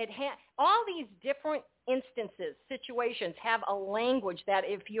 All these different instances, situations have a language that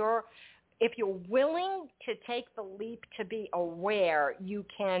if you're willing to take the leap to be aware, you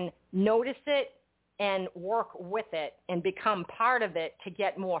can notice it and work with it and become part of it to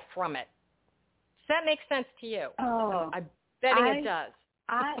get more from it. Does that make sense to you? Oh, I'm betting it does.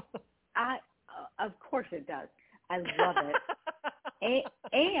 Of course it does. I love it.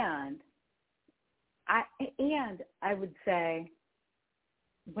 and I would say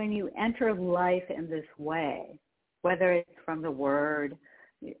when you enter life in this way, whether it's from the word,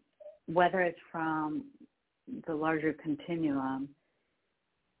 whether it's from the larger continuum,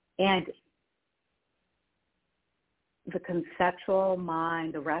 and the conceptual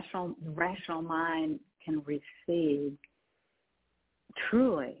mind, the rational mind can receive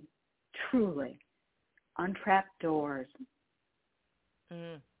truly untrapped doors,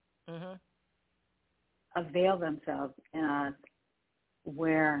 avail themselves in us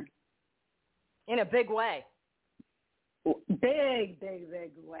where... In a big way. Big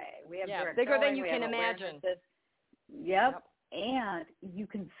way. We have bigger than you can imagine. Yep. And you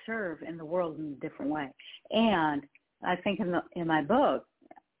can serve in the world in a different way. And I think in my book,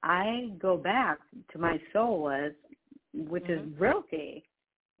 I go back to my soul as which is Rilke,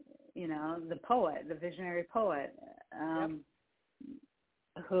 the poet, the visionary poet,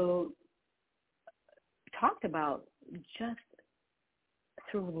 who talked about just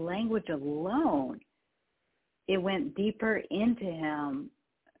through language alone, it went deeper into him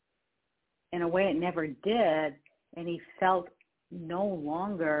in a way it never did, and he felt no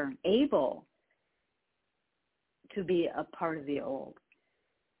longer able to be a part of the old.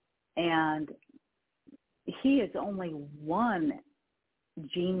 And he is only one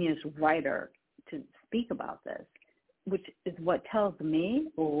genius writer to speak about this, which is what tells me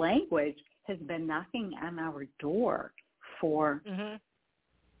language has been knocking on our door for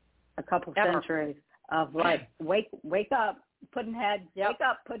a couple centuries of like, wake up, Puddinhead, wake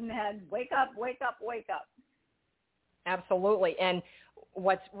up, Puddinhead, wake up, wake up, wake up. Absolutely. And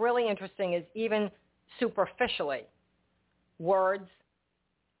what's really interesting is even superficially, words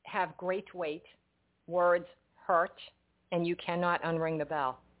have great weight, words hurt, and you cannot unring the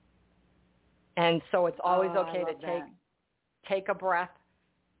bell. And so it's always okay to take a breath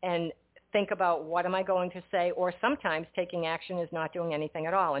and think about what am I going to say, or sometimes taking action is not doing anything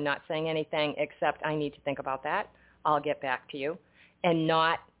at all and not saying anything except I need to think about that, I'll get back to you, and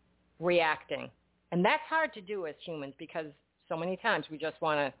not reacting. And that's hard to do as humans because so many times we just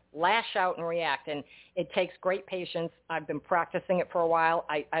want to lash out and react, and it takes great patience. I've been practicing it for a while.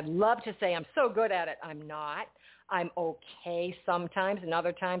 I'd love to say I'm so good at it. I'm not. I'm okay sometimes, and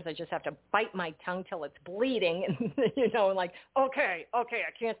other times I just have to bite my tongue till it's bleeding, and like, okay, I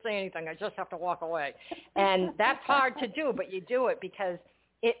can't say anything. I just have to walk away. And that's hard to do, but you do it because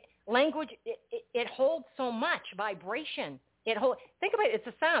language holds so much vibration. Think about it. It's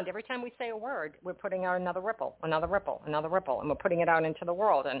a sound. Every time we say a word, we're putting out another ripple, and we're putting it out into the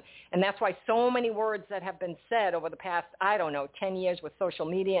world. And that's why so many words that have been said over the past, 10 years with social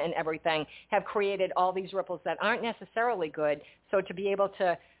media and everything have created all these ripples that aren't necessarily good. So to be able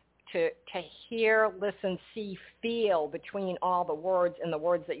to hear, listen, see, feel between all the words and the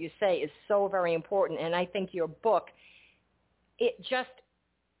words that you say is so very important. And I think your book, it just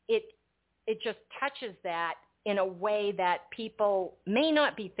touches that in a way that people may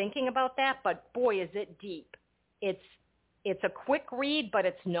not be thinking about that, but boy, is it deep. It's a quick read, but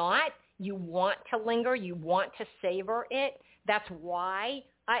it's not. You want to linger. You want to savor it. That's why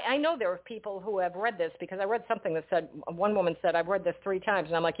I know there are people who have read this, because I read something that said, one woman said, I've read this 3 times.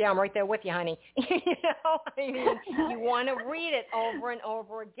 And I'm like, yeah, I'm right there with you, honey. You want to read it over and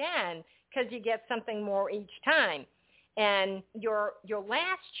over again because you get something more each time. And your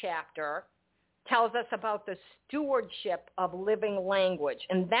last chapter tells us about the stewardship of living language.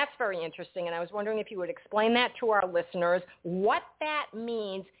 And that's very interesting. And I was wondering if you would explain that to our listeners, what that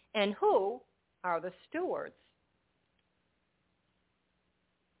means and who are the stewards.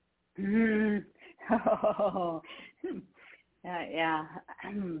 Yeah.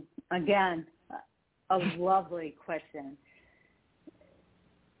 Again, a lovely question.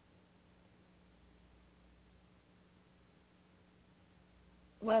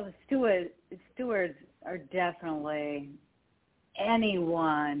 Well, the stewards are definitely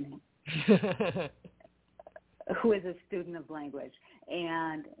anyone who is a student of language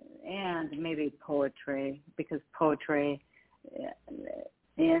and maybe poetry, because poetry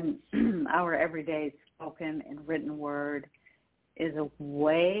in our everyday spoken and written word is a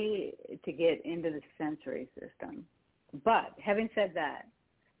way to get into the sensory system. But having said that,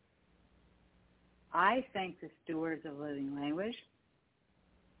 I think the stewards of living language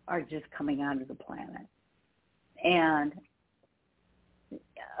are just coming onto the planet. And,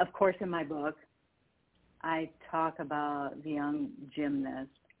 of course, in my book, I talk about the young gymnast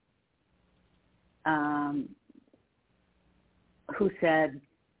who said,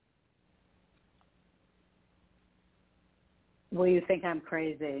 will you think I'm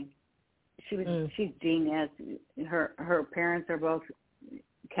crazy? She's genius. Her parents are both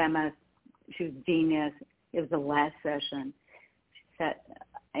chemists. She was genius. It was the last session. She said,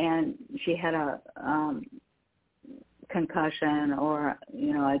 and she had a concussion or,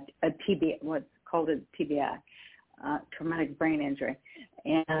 a TBI, what's called a TBI, traumatic brain injury.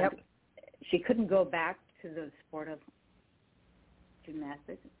 And she couldn't go back to the sport of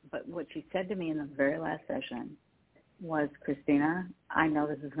gymnastics. But what she said to me in the very last session was, Christina, I know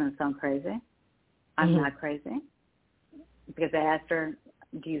this is going to sound crazy. I'm not crazy. Because I asked her,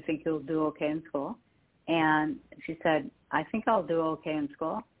 do you think you'll do okay in school? And she said, I think I'll do okay in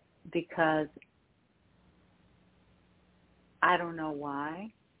school because I don't know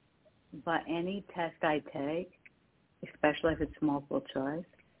why, but any test I take, especially if it's multiple choice,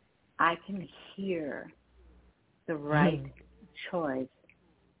 I can hear the right choice.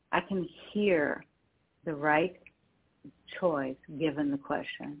 I can hear the right choice given the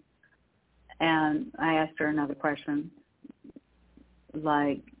question. And I asked her another question,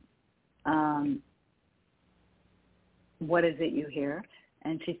 like, what is it you hear?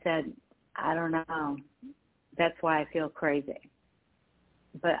 And she said, I don't know. That's why I feel crazy.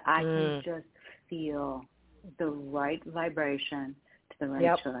 But I can just feel the right vibration to the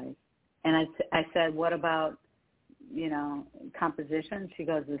right choice. And I said, what about, composition? She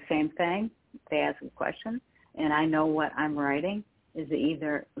goes, the same thing. They ask a question, and I know what I'm writing is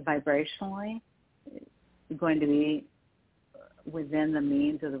either vibrationally going to be within the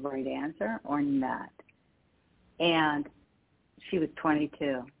means of the right answer or not. And she was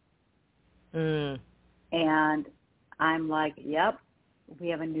 22. And I'm like, yep, we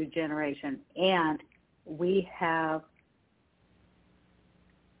have a new generation. And we have,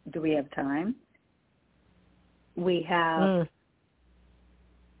 do we have time? We have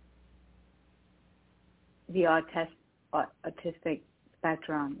the autistic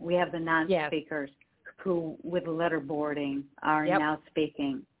spectrum. We have the non-speakers who, with letterboarding, are now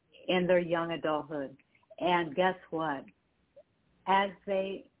speaking in their young adulthood. And guess what? As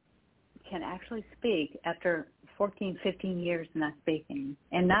they can actually speak after 14, 15 years not speaking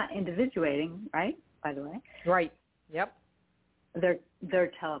and not individuating, right, by the way? Right. Yep.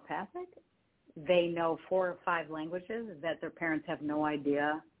 They're telepathic. They know 4 or 5 languages that their parents have no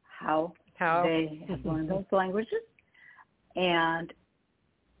idea how they have learned those languages. And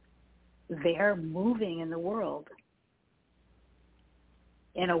they're moving in the world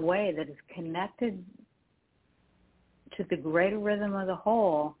in a way that is connected to the greater rhythm of the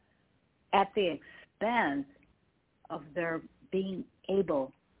whole at the expense of their being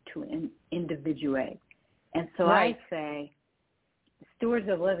able to individuate. And so I say, stewards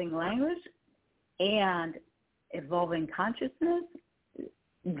of living language and evolving consciousness,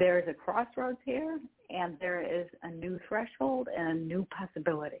 there's a crossroads here, and there is a new threshold and a new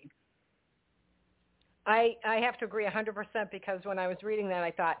possibility. I have to agree 100% because when I was reading that,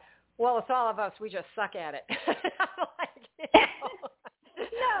 I thought, well, it's all of us. We just suck at it.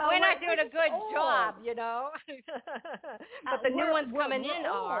 We're not doing a good job, But the new ones coming in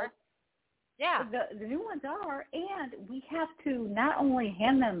are. Yeah. The new ones are, and we have to not only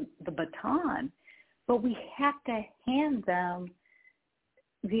hand them the baton, but we have to hand them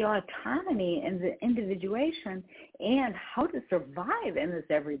the autonomy and the individuation and how to survive in this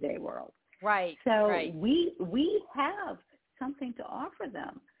everyday world. Right. So we have something to offer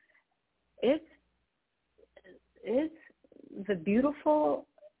them. It's the beautiful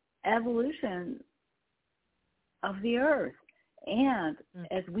evolution of the earth. And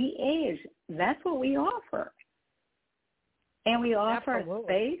as we age, that's what we offer. And we offer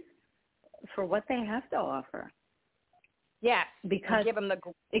space for what they have to offer. Yes. Because give them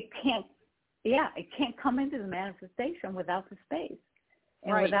it can't come into the manifestation without the space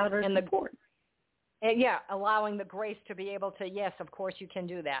and without our support. Allowing the grace to be able to, yes, of course you can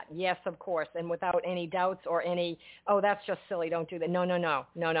do that. Yes, of course. And without any doubts or any, oh, that's just silly, don't do that. No.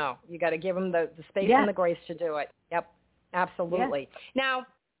 You got to give them the space and the grace to do it. Yep, absolutely. Yeah. Now,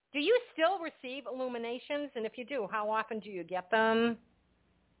 do you still receive illuminations? And if you do, how often do you get them?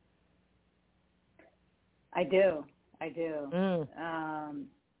 I do. To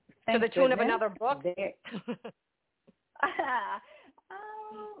the tune of another book?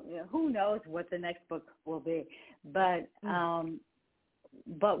 Who knows what the next book will be, but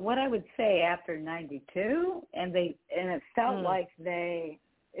what I would say after 92, and it felt like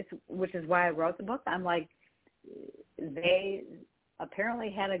which is why I wrote the book. I'm like, they apparently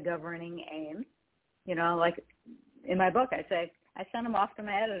had a governing aim, like in my book I say I sent them off to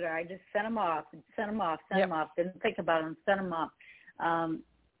my editor. I just sent them off, them off. Didn't think about them, sent them off.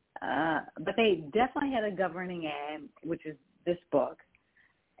 But they definitely had a governing aim, which is this book.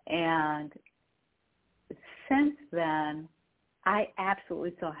 And since then, I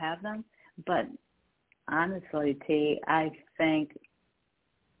absolutely still have them. But honestly, T, I think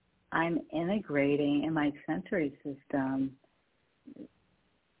I'm integrating in my sensory system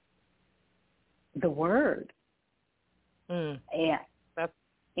the word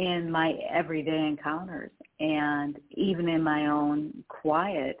in my everyday encounters, and even in my own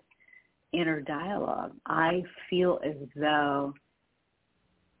quiet inner dialogue. I feel as though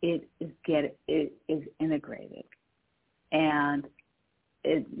it is integrated, and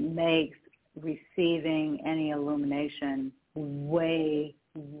it makes receiving any illumination way,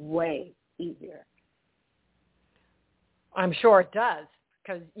 way easier. I'm sure it does,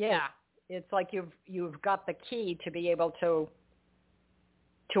 because it's like you've got the key to be able to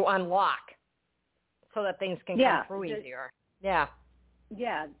unlock, so that things can come through easier. Yeah.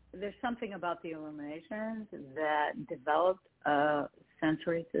 Yeah, there's something about the illuminations that developed a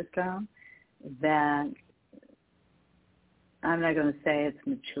sensory system that I'm not going to say it's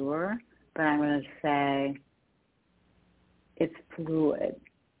mature, but I'm going to say it's fluid.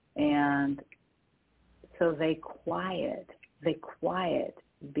 And so they quiet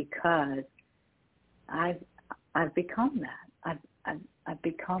because I've become that. I've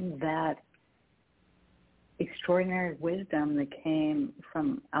become that extraordinary wisdom that came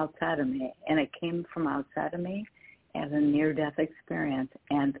from outside of me, and it came from outside of me as a near-death experience,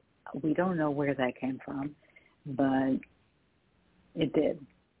 and we don't know where that came from, but it did.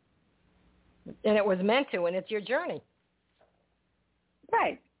 And it was meant to, and it's your journey.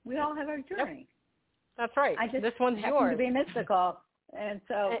 Right. We all have our journey. Yep. That's right. This one's yours. To be mystical, and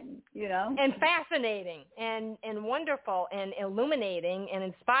so, And fascinating, and wonderful, and illuminating, and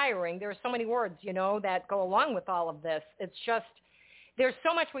inspiring. There are so many words, that go along with all of this. It's just, there's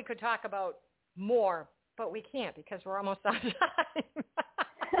so much we could talk about more, but we can't because we're almost out of time.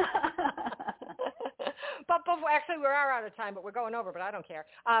 But actually, we are out of time, but we're going over, but I don't care.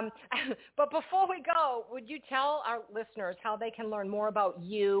 But before we go, would you tell our listeners how they can learn more about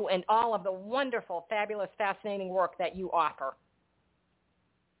you and all of the wonderful, fabulous, fascinating work that you offer?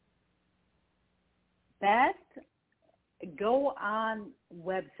 Best, go on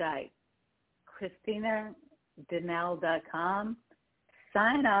website, ChristinaDonnell.com.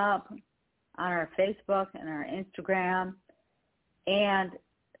 Sign up on our Facebook and our Instagram and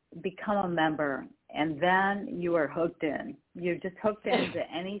become a member. And then you are hooked in. You're just hooked into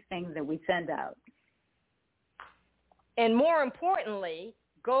anything that we send out. And more importantly,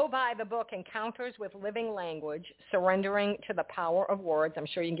 go buy the book Encounters with Living Language, Surrendering to the Power of Words. I'm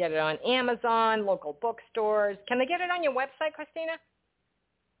sure you can get it on Amazon, local bookstores. Can they get it on your website, Christina?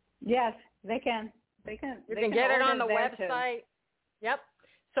 Yes, they can. You can get it on the website. Too. Yep.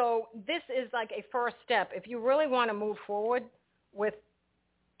 So this is like a first step. If you really want to move forward with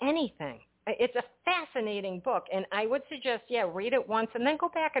anything, it's a fascinating book, and I would suggest, read it once and then go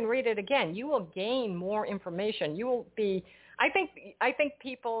back and read it again. You will gain more information. You will be, I think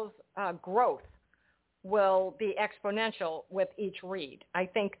people's growth will be exponential with each read. I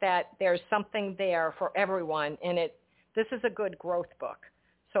think that there's something there for everyone, and this is a good growth book.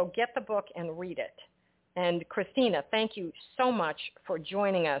 So get the book and read it. And Christina, thank you so much for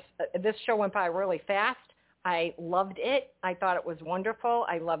joining us. This show went by really fast. I loved it. I thought it was wonderful.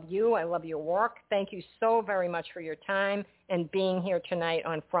 I love you. I love your work. Thank you so very much for your time and being here tonight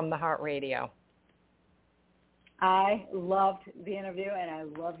on From the Heart Radio. I loved the interview, and I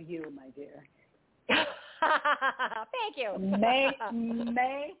love you, my dear. Thank you. May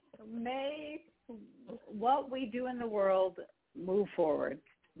what we do in the world move forward.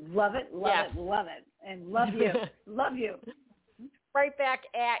 Love it, love it, and love you. Love you. Right back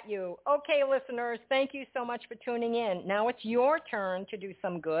at you. Okay, listeners, thank you so much for tuning in. Now it's your turn to do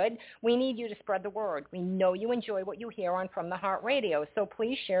some good. We need you to spread the word. We know you enjoy what you hear on From the Heart Radio, so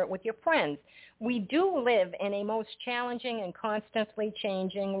please share it with your friends. We do live in a most challenging and constantly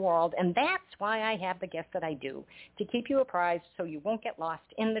changing world, and that's why I have the guests that I do, to keep you apprised so you won't get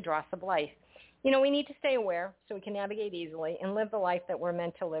lost in the dross of life. We need to stay aware so we can navigate easily and live the life that we're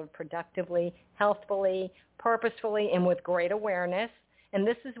meant to live productively, healthfully, purposefully, and with great awareness. And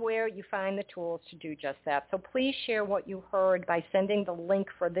this is where you find the tools to do just that. So please share what you heard by sending the link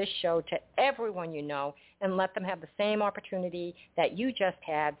for this show to everyone you know and let them have the same opportunity that you just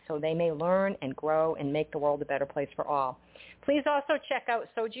had so they may learn and grow and make the world a better place for all. Please also check out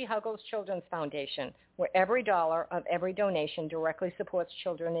Soji Huggles Children's Foundation, where every dollar of every donation directly supports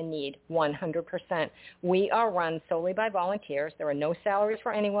children in need, 100%. We are run solely by volunteers. There are no salaries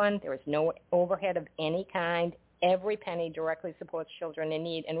for anyone. There is no overhead of any kind. Every penny directly supports children in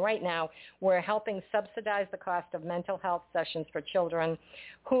need. And right now, we're helping subsidize the cost of mental health sessions for children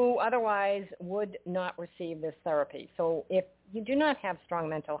who otherwise would not receive this therapy. So if you do not have strong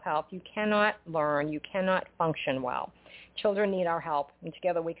mental health, you cannot learn, you cannot function well. Children need our help, and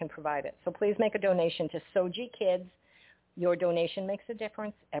together we can provide it. So please make a donation to Soji Kids. Your donation makes a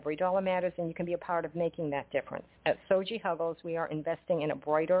difference. Every dollar matters, and you can be a part of making that difference. At Soji Huggles, we are investing in a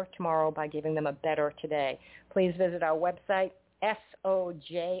brighter tomorrow by giving them a better today. Please visit our website,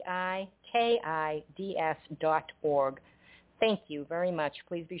 sojikids.org. Thank you very much.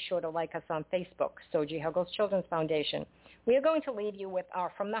 Please be sure to like us on Facebook, Soji Huggles Children's Foundation. We are going to leave you with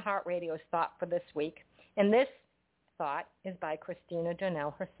our From the Heart Radio thought for this week, and this thought is by Christina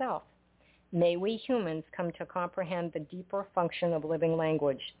Donnell herself. May we humans come to comprehend the deeper function of living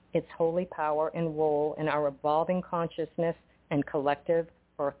language, its holy power and role in our evolving consciousness and collective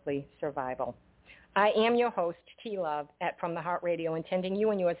earthly survival. I am your host, T-Love, at From the Heart Radio, intending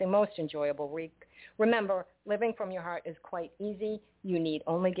you and yours a most enjoyable week. Remember, living from your heart is quite easy. You need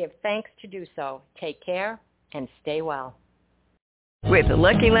only give thanks to do so. Take care and stay well. With the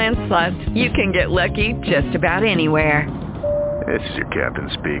Lucky Land Slots, you can get lucky just about anywhere. This is your captain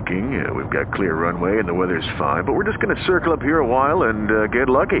speaking. We've got clear runway and the weather's fine, but we're just going to circle up here a while and get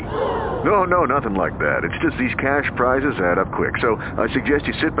lucky. No, nothing like that. It's just these cash prizes add up quick. So I suggest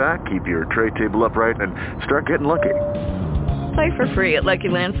you sit back, keep your tray table upright, and start getting lucky. Play for free at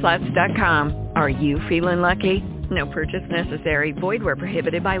LuckyLandSlots.com. Are you feeling lucky? No purchase necessary. Void where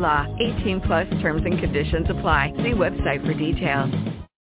prohibited by law. 18+ terms and conditions apply. See website for details.